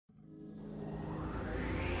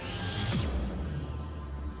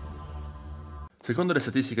Secondo le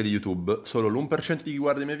statistiche di YouTube, solo l'1% di chi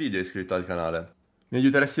guarda i miei video è iscritto al canale. Mi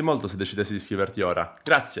aiuteresti molto se decidessi di iscriverti ora.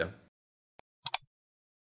 Grazie!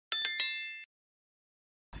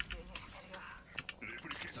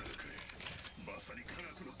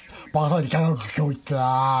 バカに科学教育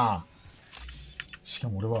だ。しか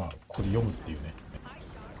も俺はここで読むっていうね。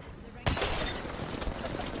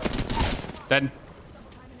Dead.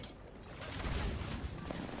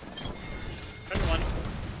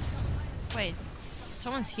 Wait,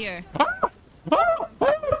 someone's here.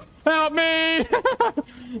 Help me!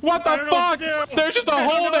 What the fuck? There's just a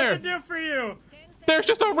hole there. What to do for you? There's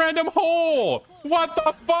just a random hole. What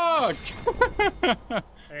the fuck?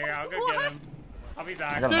 Hey, I'll go get him. I'll be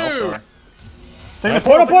back. Dude. Take a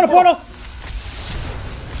portal, portal, portal!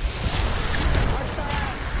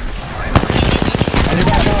 On your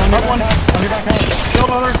back, on your back, on your back, kill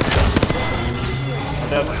another.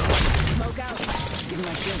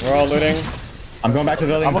 We're all looting. I'm going back to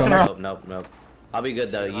the building. Nope. I'll be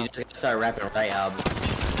good though. You just gotta start rapping right, Al.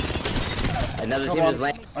 Another team is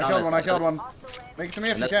landing. I killed one. Make it to me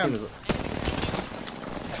if you can.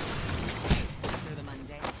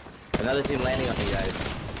 Another team landing on you guys.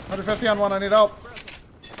 150 on one, I need help.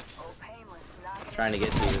 Trying to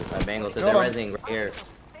get to a bangle. They're rezzing right here.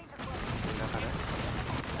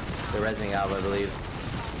 They're rezzing out, I believe.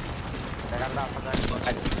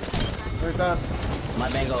 Right that. My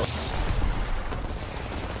bangle.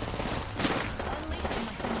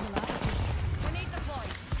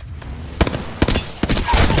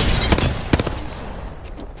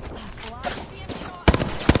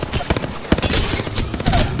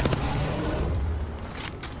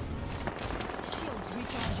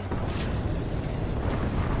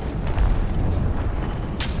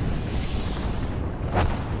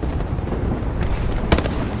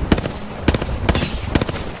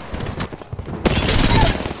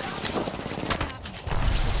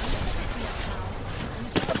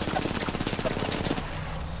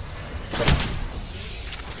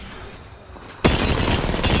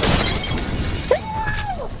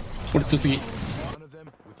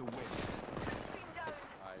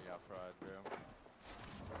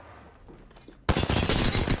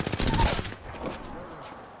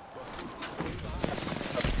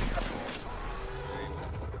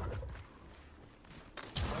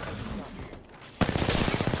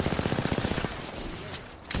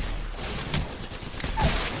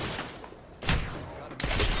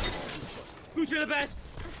 Who's the best?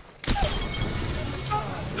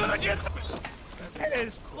 It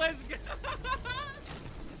is. Let's go.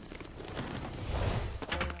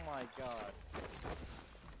 Oh my god.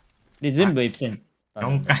 で、全部エピセン。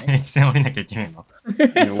 4回エピセン降りなきゃいけないの。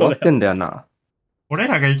終わってんだよな。俺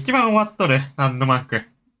らが一番終わっとる、ランドマーク。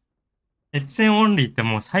エピセンオンリーって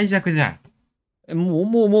もう最弱じゃん。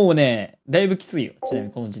もうね、だいぶきついよ。ちなみ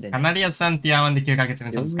にこの時点で。カナリアスさんティア1で9ヶ月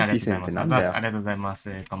目サブスクありがとうございます。エピセンってなんだよありがとうございま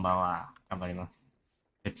す。こんばんは。頑張ります。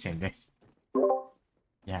エピセンで。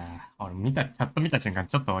いやー、俺チャット見た瞬間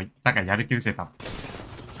ちょっと、だからやる気失せた。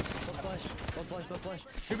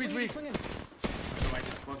Shuby's weak.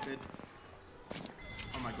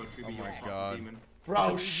 Oh my god.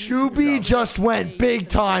 Bro, Shuby just went big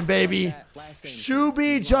time, baby.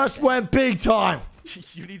 Shuby just went big time.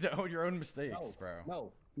 You need to own your own mistakes,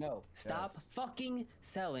 bro. No. Stop fucking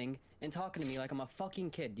selling and talking to me like I'm a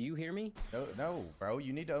fucking kid. Do you hear me? No, bro.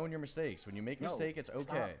 You need to own your mistakes. When you make a mistake, it's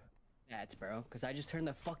okay. That's bro, because I just turned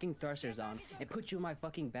the fucking thrusters on and put you in my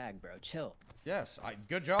fucking bag, bro. Chill. Yes,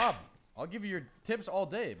 good job. I'll give you your tips all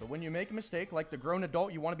day, but when you make a mistake like the grown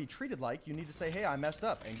adult you want to be treated like, you need to say, hey, I messed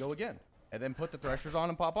up, and go again. And then put the thrusters on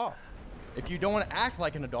and pop off. If you don't want to act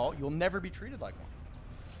like an adult, you'll never be treated like one.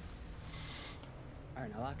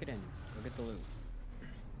 Alright, now lock it in. Go get the loot.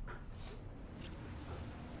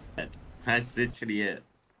 That's literally it.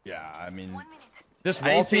 Yeah, I mean, this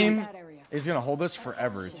wall team is gonna hold us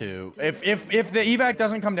forever too. If the evac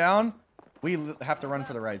doesn't come down, we have to run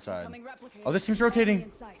for the right side. Oh, this team's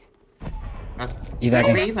rotating.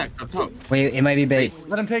 Evac. Wait, it might be bait.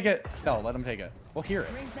 Let him take it. No, let him take it. We'll hear it.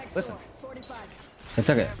 Listen. I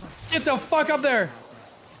took it. Get the fuck up there.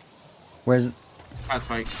 Where's? That's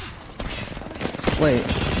fake. Wait.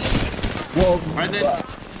 Whoa. Right there.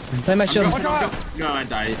 Play my shield. No, I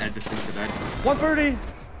died. I just think dead. 130.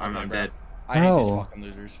 I'm dead. I hate these fucking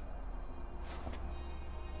losers.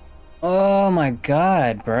 Oh my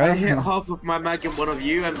god, bro. I hit half of my mag in one of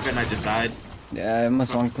you, and then I just died. Yeah, I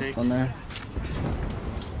must one click on there.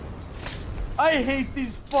 I hate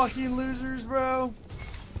these fucking losers, bro.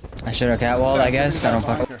 I should have catwalled, I guess. I don't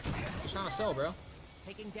fuck. Just trying to sell, bro.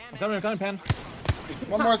 I'm coming, Pan.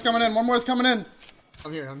 One more is coming in. One more is coming in.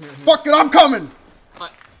 I'm here. Fuck it, I'm coming.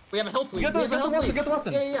 We have a health lead. Get the Watson, get the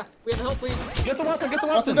Watson. Yeah. We have a health lead. Get the Watson, get the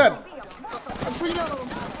Watson Watson. dead. I'm shooting out of him.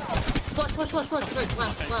 Flash. Nice,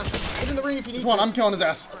 last. Get in the ring if you need This one, I'm killing his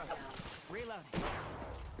ass.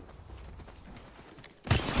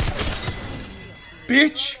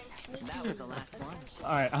 Bitch!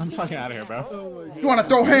 Alright, I'm fucking out of here, bro. You wanna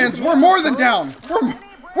throw hands? We're more than down!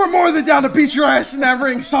 We're more than down to beat your ass in that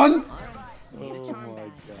ring, son! Oh my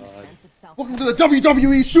god. Welcome to the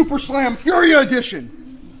WWE Super Slam Fury Edition!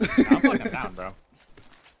 I'm fucking down, bro.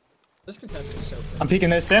 This contestant is so good. I'm peeking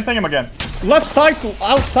this. Same thing him again. Left side to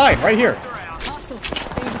outside, right here.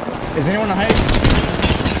 Is anyone on height?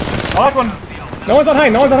 I like one. No one's on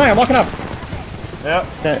height, no one's on height. I'm walking up. Yeah.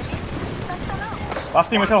 Okay. Last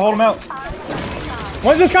team was gonna hold him out.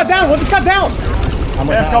 One just got down, I'm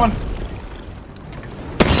Yeah, coming.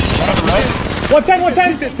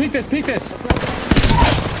 110. Peek this.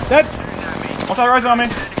 Dead. What's that rising on me?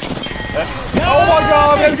 Dead. Oh my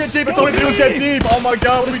god, we have to get deep. It's all we do is get deep. Oh my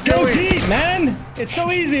god, what are we doing? Go deep, man. It's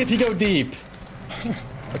so easy if you go deep.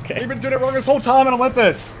 Okay. We've been doing it wrong this whole time in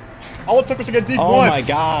Olympus. All it took was to get deep Oh once. my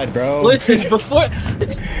god, bro. Listen, before...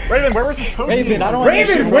 Raven, where was this coach? Raven, I don't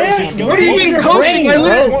Raven, understand. where? Just go What do you deep. mean coaching?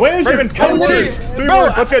 Where's Raven, coaches? 3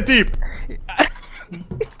 words, let's get deep.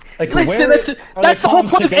 Like, Listen, where that's the whole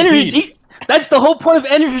point of energy. deep? That's the whole point of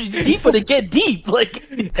energy deeper to get deep. Like,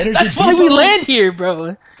 that's why we land here,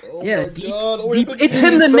 bro. Oh Yeah, my deep. God, Deep. It's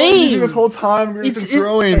in the name. This whole time, we've It's been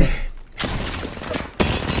growing.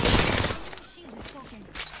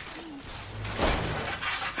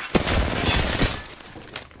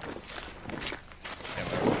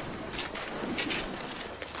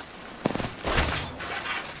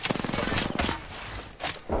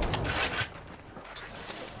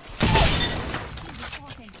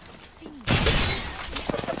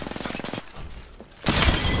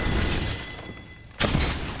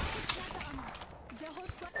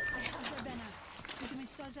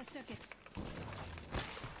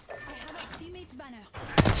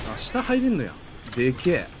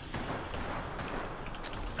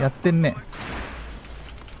やってんね。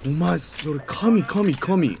お前それ神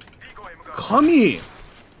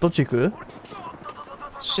どっち行く？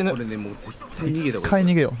死ぬ。俺ねもう絶対逃げた一回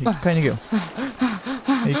逃げよう。一回逃げよう。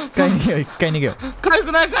回逃げよう。かゆ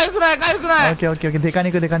くない。オッケー。デ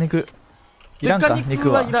カ肉。いらんか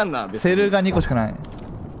肉は。セルが2個しかない。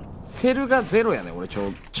セルがゼロやね俺ちょ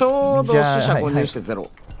うど死者購入してゼロ。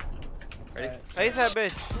Face that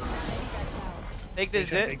bitch. Take this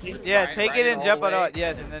hit. Yeah, take it and jump it off.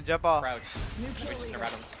 Yes, and then jump off.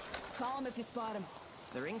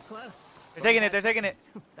 The ring's close. They're taking it.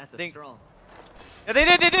 That's a Think. stroll. Yeah, they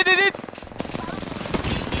did. I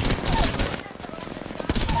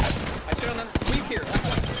should on them. Leave here.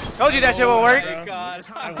 Told you that shit will work. Oh my god.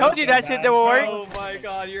 Told you that shit will work. Oh my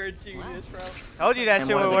god, you're a genius, bro. Told you that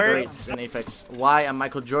shit will work. Greats in Apex. Why I'm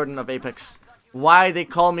Michael Jordan of Apex. Why they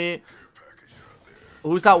call me...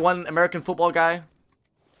 Who's that one American football guy?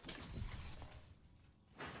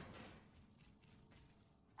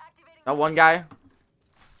 That one guy?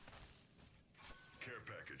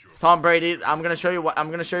 Tom Brady. I'm gonna show you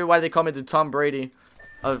why they call me the Tom Brady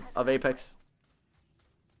of Apex.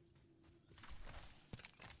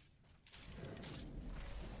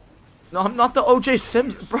 No, I'm not the OJ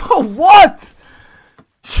Simpson. Bro, what?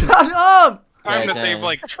 Shut up! Time that they've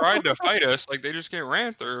like tried to fight us, like they just can't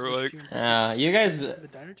ran through. Like, you guys,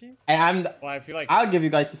 and Well, I feel like I'll give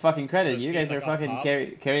you guys the fucking credit. You guys team, are like, up fucking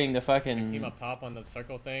top, carrying the team fucking up top on the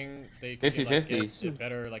circle thing. They could, 50-50s. like,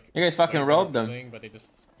 better, like, You guys fucking better rolled them. doing, but they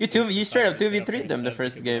just You straight up decided to 2v3'd them the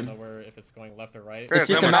first because they don't game. know where- if it's going left or right. It's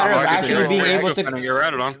just a matter of actually being able to. get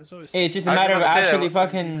ratted on. Hey, it's just a matter of actually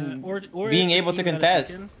fucking being able to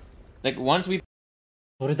contest. Like once we.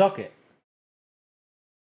 それだけ。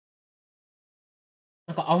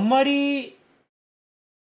なんかあんまり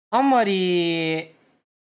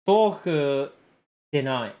豆腐出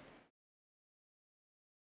ない。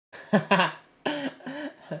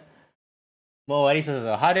もう終わり。そ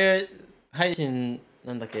う春配信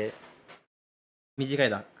なんだっけ短い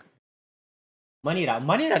だ。マニラ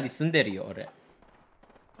に住んでるよ俺。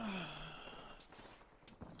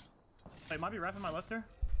Hey, might be right on my left there.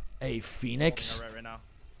 Hey, Phoenix. Right now.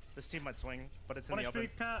 This team might swing, but it's in the open.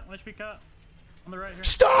 One HP cut. On the right here.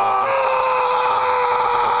 Stop!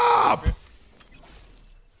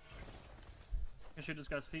 Can shoot this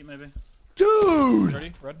guy's feet, maybe. Dude!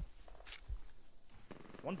 Ready? Red.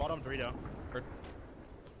 One bottom, 3 down. Red.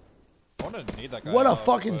 I wanna need that guy. What a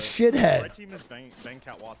fucking shithead. Right team is Bang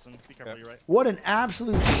Cat Watson. Be careful, you're right. What an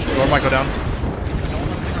absolute shit. Door might go down.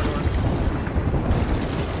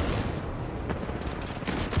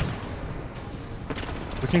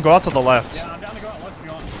 We can go out to the left. Yeah, I'm down to go out left if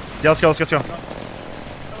you want. Yeah, let's go, let's go, let's go.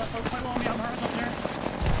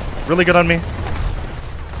 Really good on me.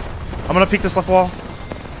 I'm gonna peek this left wall.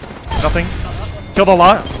 Nothing. Killed a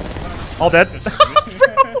lot. All dead.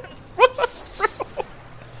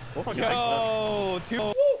 Yo, two.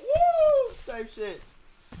 Woo, woo, type shit.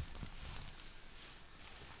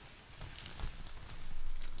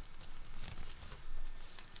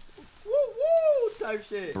 Woo, woo, type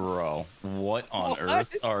shit. Bro, what on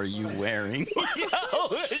earth are you wearing?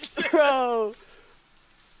 Bro.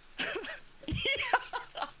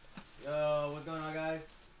 Yo, what's going on, guys?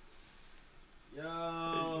 Yo.